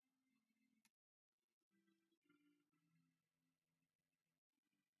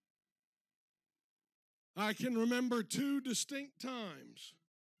 I can remember 2 distinct times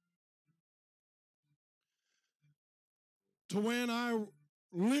to when I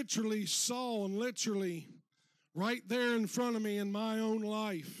literally saw and literally right there in front of me in my own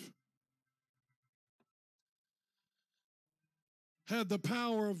life had the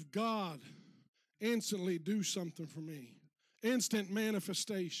power of God instantly do something for me. Instant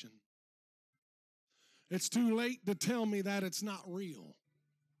manifestation. It's too late to tell me that it's not real.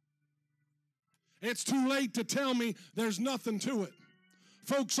 It's too late to tell me there's nothing to it.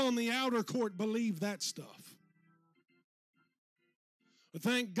 Folks on the outer court believe that stuff. But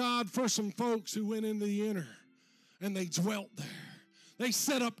thank God for some folks who went into the inner and they dwelt there. They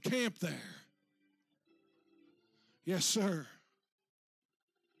set up camp there. Yes, sir.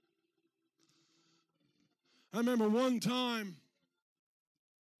 I remember one time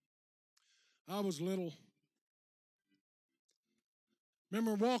I was little.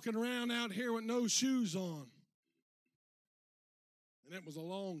 Remember walking around out here with no shoes on. And it was a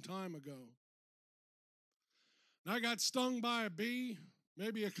long time ago. And I got stung by a bee,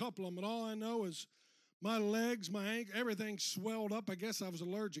 maybe a couple of them, but all I know is my legs, my ankle, everything swelled up. I guess I was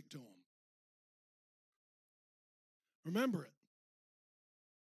allergic to them. Remember it.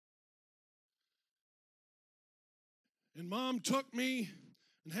 And Mom took me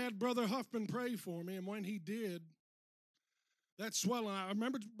and had Brother Huffman pray for me. And when he did, that swelling, I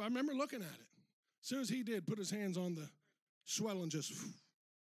remember looking at it. As soon as he did, put his hands on the swelling, just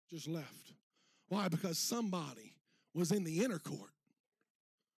left. Why? Because somebody was in the inner court.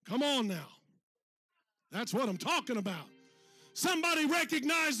 Come on now. That's what I'm talking about. Somebody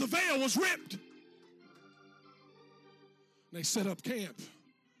recognized the veil was ripped. They set up camp.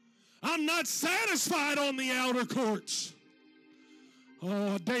 I'm not satisfied on the outer courts.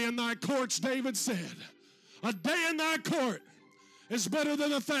 Oh, a day in thy courts, David said. A day in thy court is better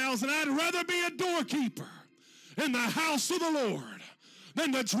than 1,000. I'd rather be a doorkeeper in the house of the Lord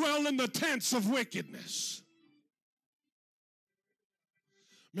than to dwell in the tents of wickedness.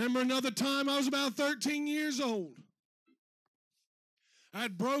 Remember another time I was about 13 years old.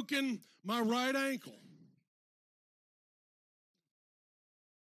 I'd broken my right ankle.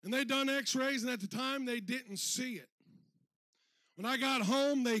 And they'd done x-rays, and at the time they didn't see it. When I got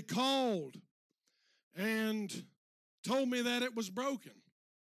home, they called and told me that it was broken.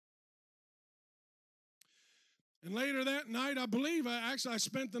 And later that night, I believe, I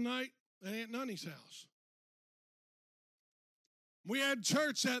spent the night at Aunt Nunny's house. We had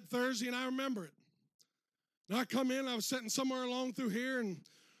church that Thursday, and I remember it. And I come in, I was sitting somewhere along through here, and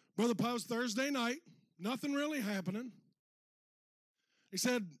Brother Paul's Thursday night, nothing really happening. He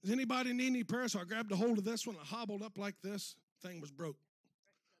said, does anybody need any prayer? So I grabbed a hold of this one, I hobbled up like this. Thing was broke.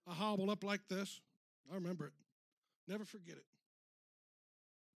 I hobbled up like this. I remember it. Never forget it.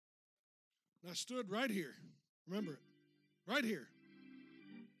 And I stood right here. Remember it. Right here.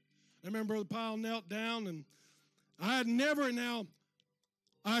 I remember Brother Powell knelt down, and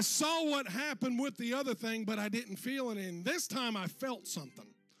I saw what happened with the other thing, but I didn't feel it. And this time I felt something.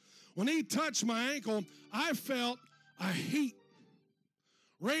 When he touched my ankle, I felt a heat.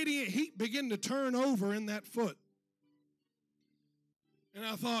 Radiant heat begin to turn over in that foot. And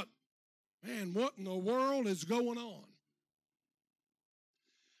I thought, man, what in the world is going on?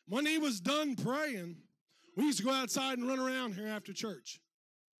 When he was done praying, we used to go outside and run around here after church.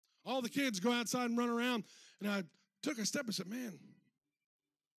 All the kids go outside and run around. And I took a step and said, man,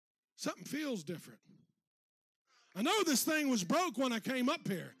 something feels different. I know this thing was broke when I came up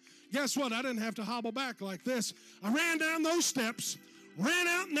here. Guess what? I didn't have to hobble back like this. I ran down those steps, ran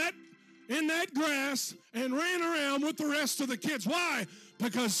out in that grass, and ran around with the rest of the kids. Why?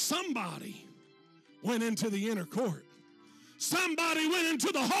 Because somebody went into the inner court. Somebody went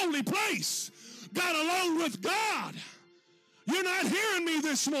into the holy place, got alone with God. You're not hearing me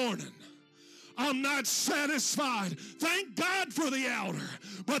this morning. I'm not satisfied. Thank God for the outer,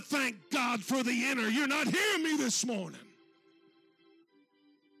 but thank God for the inner. You're not hearing me this morning.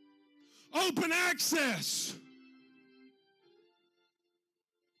 Open access.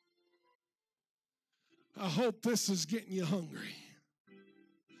 I hope this is getting you hungry.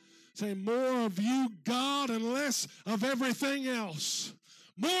 Say, more of you, God, and less of everything else.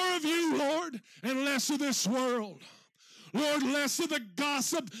 More of you, Lord, and less of this world. Lord, less of the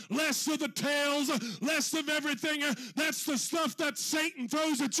gossip, less of the tales, less of everything. That's the stuff that Satan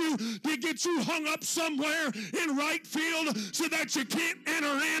throws at you to get you hung up somewhere in right field so that you can't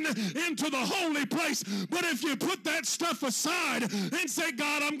enter into the holy place. But if you put that stuff aside and say,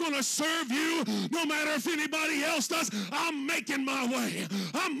 God, I'm going to serve you no matter if anybody else does, I'm making my way.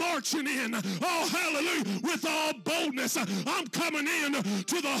 I'm marching in. Oh, hallelujah. With all boldness, I'm coming in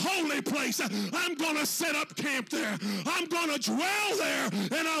to the holy place. I'm going to set up camp there. I'm going to dwell there,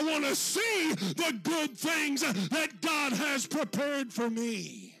 and I want to see the good things that God has prepared for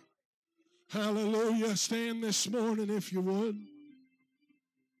me. Hallelujah. Stand this morning if you would.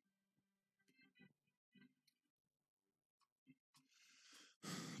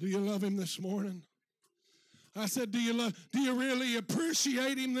 Do you love him this morning? I said, do you really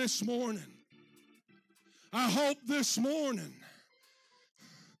appreciate him this morning? I hope this morning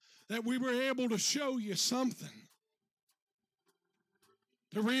that we were able to show you something.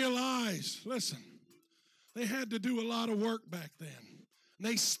 To realize, listen, they had to do a lot of work back then. And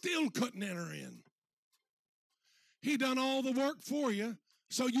they still couldn't enter in. He done all the work for you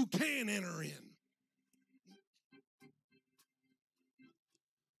so you can enter in.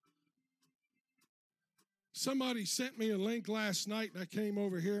 Somebody sent me a link last night, and I came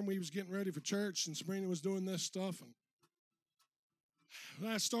over here, and we was getting ready for church, and Sabrina was doing this stuff, and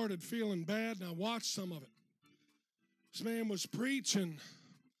I started feeling bad, and I watched some of it. This man was preaching.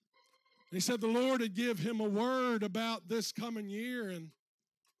 He said the Lord had give him a word about this coming year, and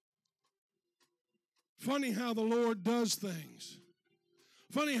funny how the Lord does things.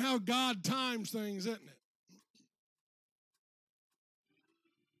 Funny how God times things, isn't it?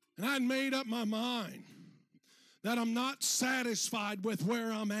 And I'd made up my mind that I'm not satisfied with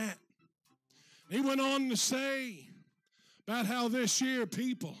where I'm at. He went on to say about how this year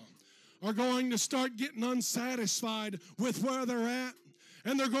people are going to start getting unsatisfied with where they're at.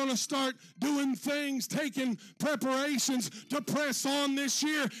 And they're going to start doing things, taking preparations to press on this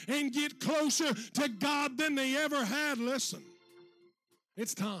year and get closer to God than they ever had. Listen,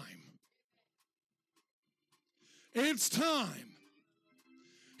 it's time. It's time.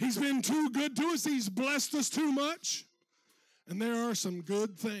 He's been too good to us. He's blessed us too much. And there are some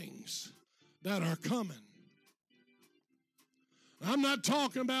good things that are coming. I'm not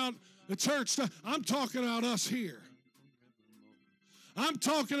talking about the church. I'm talking about us here. I'm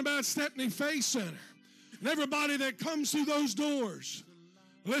talking about Stepney Faith Center and everybody that comes through those doors.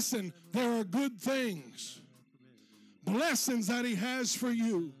 Listen, there are good things. Blessings that He has for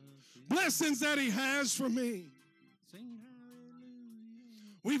you. Blessings that He has for me.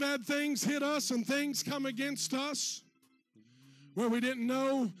 We've had things hit us and things come against us where we didn't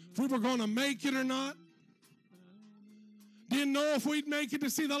know if we were going to make it or not. Didn't know if we'd make it to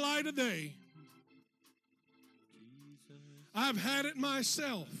see the light of day. I've had it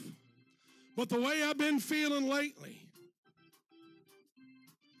myself. But the way I've been feeling lately,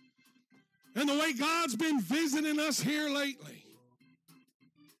 and the way God's been visiting us here lately,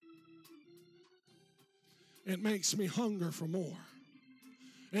 it makes me hunger for more.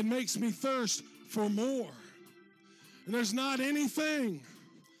 It makes me thirst for more. And there's not anything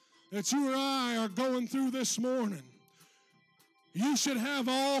that you or I are going through this morning. You should have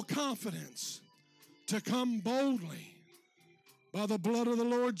all confidence to come boldly by the blood of the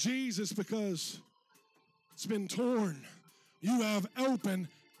Lord Jesus, because it's been torn. You have open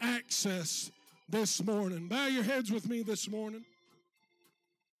access this morning. Bow your heads with me this morning.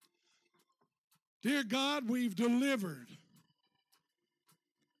 Dear God, we've delivered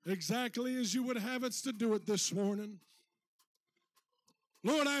exactly as you would have us to do it this morning.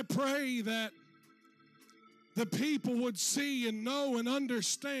 Lord, I pray that the people would see and know and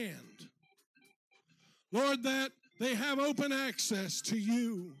understand, Lord, that they have open access to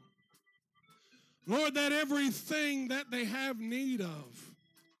you. Lord, that everything that they have need of,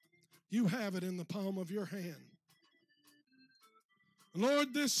 you have it in the palm of your hand.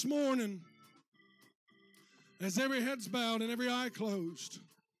 Lord, this morning, as every head's bowed and every eye closed,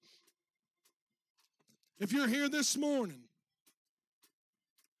 if you're here this morning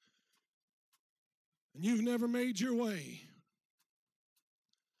and you've never made your way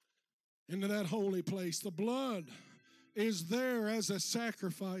into that holy place, the blood is there as a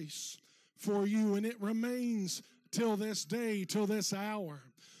sacrifice for you, and it remains till this day, till this hour.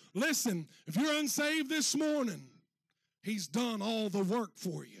 Listen, if you're unsaved this morning, He's done all the work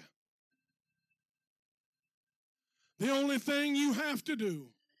for you. The only thing you have to do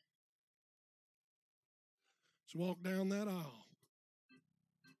is walk down that aisle.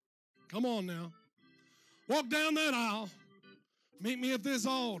 Come on now. Walk down that aisle. Meet me at this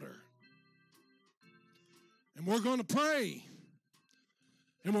altar. And we're going to pray.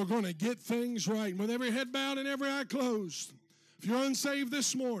 And we're going to get things right. And with every head bowed and every eye closed, if you're unsaved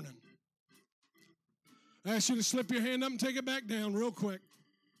this morning, I ask you to slip your hand up and take it back down real quick.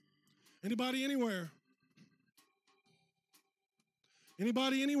 Anybody anywhere?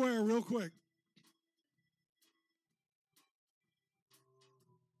 Anybody anywhere real quick?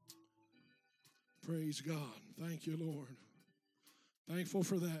 Praise God. Thank you, Lord. Thankful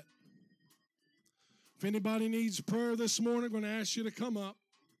for that. If anybody needs prayer this morning, I'm going to ask you to come up.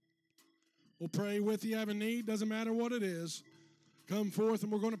 We'll pray with you. Have a need, doesn't matter what it is. Come forth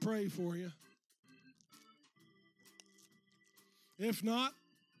and we're going to pray for you. If not,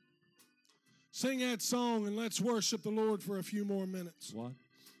 sing that song and let's worship the Lord for a few more minutes. What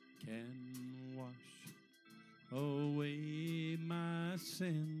can wash away my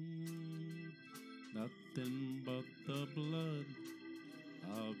sin? Nothing but the blood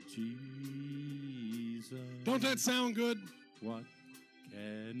of Jesus. Don't that sound good? What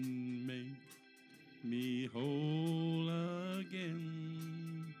can make me whole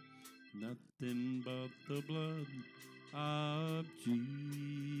again? Nothing but the blood of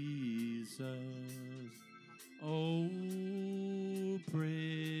Jesus. Oh,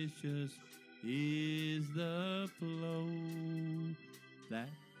 precious is the flow that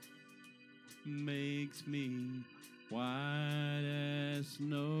makes me white as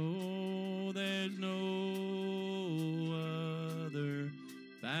snow. There's no other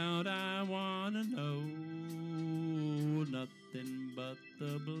fount I want to know. Nothing but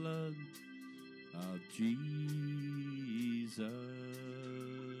the blood of Jesus.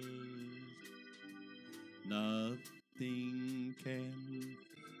 Nothing can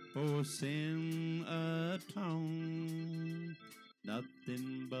for sin atone.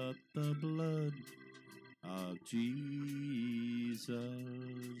 Nothing but the blood of Jesus.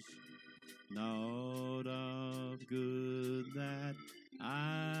 Naught of good that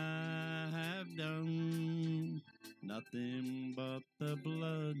I have done. Nothing but the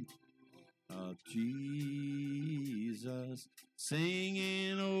blood of Jesus.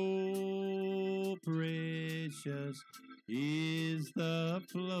 Singing, oh, precious is the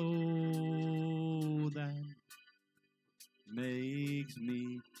flow that makes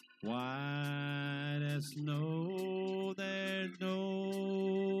me white as snow. There's no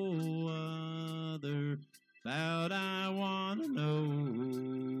other about I want to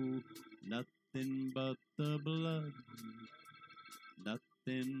know. Nothing but the blood.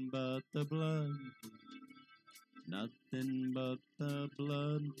 Nothing but the blood. Nothing but the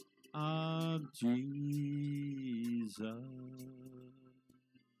blood of Jesus.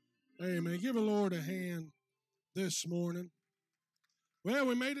 Amen. Give the Lord a hand this morning. Well,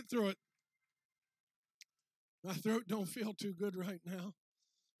 we made it through it. My throat don't feel too good right now.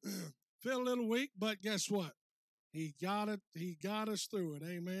 Feel a little weak, but guess what? He got it. He got us through it.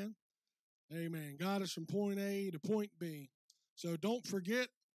 Amen. Amen. Got us from point A to point B. So don't forget,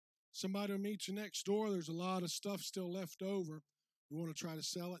 somebody will meet you next door. There's a lot of stuff still left over. We want to try to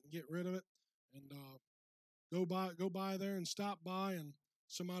sell it and get rid of it. And go by there and stop by, and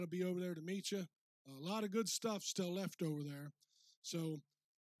somebody will be over there to meet you. A lot of good stuff still left over there. So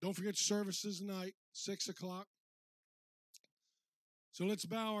don't forget your services tonight, 6 o'clock. So let's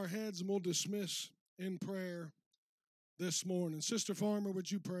bow our heads and we'll dismiss in prayer this morning. Sister Farmer,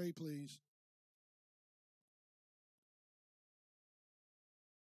 would you pray, please?